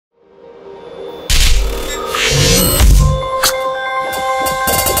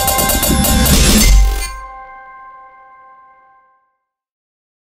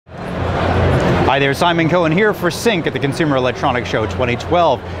Hi there, Simon Cohen here for Sync at the Consumer Electronics Show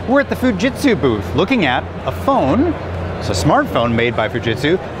 2012. We're at the Fujitsu booth looking at a phone. It's a smartphone made by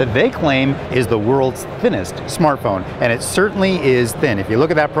Fujitsu that they claim is the world's thinnest smartphone, and it certainly is thin. If you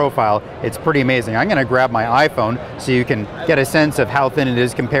look at that profile, it's pretty amazing. I'm going to grab my iPhone so you can get a sense of how thin it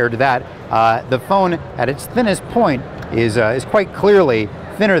is compared to that. The phone at its thinnest point is quite clearly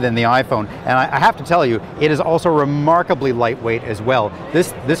thinner than the iPhone, and I have to tell you, it is also remarkably lightweight as well.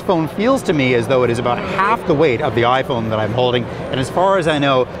 This phone feels to me as though it is about half the weight of the iPhone that I'm holding, and as far as I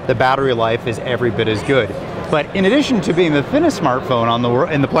know, the battery life is every bit as good. But in addition to being the thinnest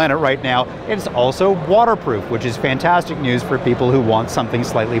smartphone in the planet right now, it's also waterproof, which is fantastic news for people who want something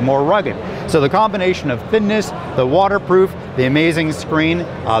slightly more rugged. So the combination of thinness, the waterproof, the amazing screen,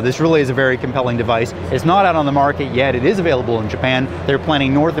 this really is a very compelling device. It's not out on the market yet. It is available in Japan. They're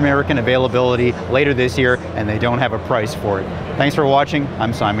planning North American availability later this year, and they don't have a price for it. Thanks for watching.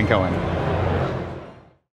 I'm Simon Cohen.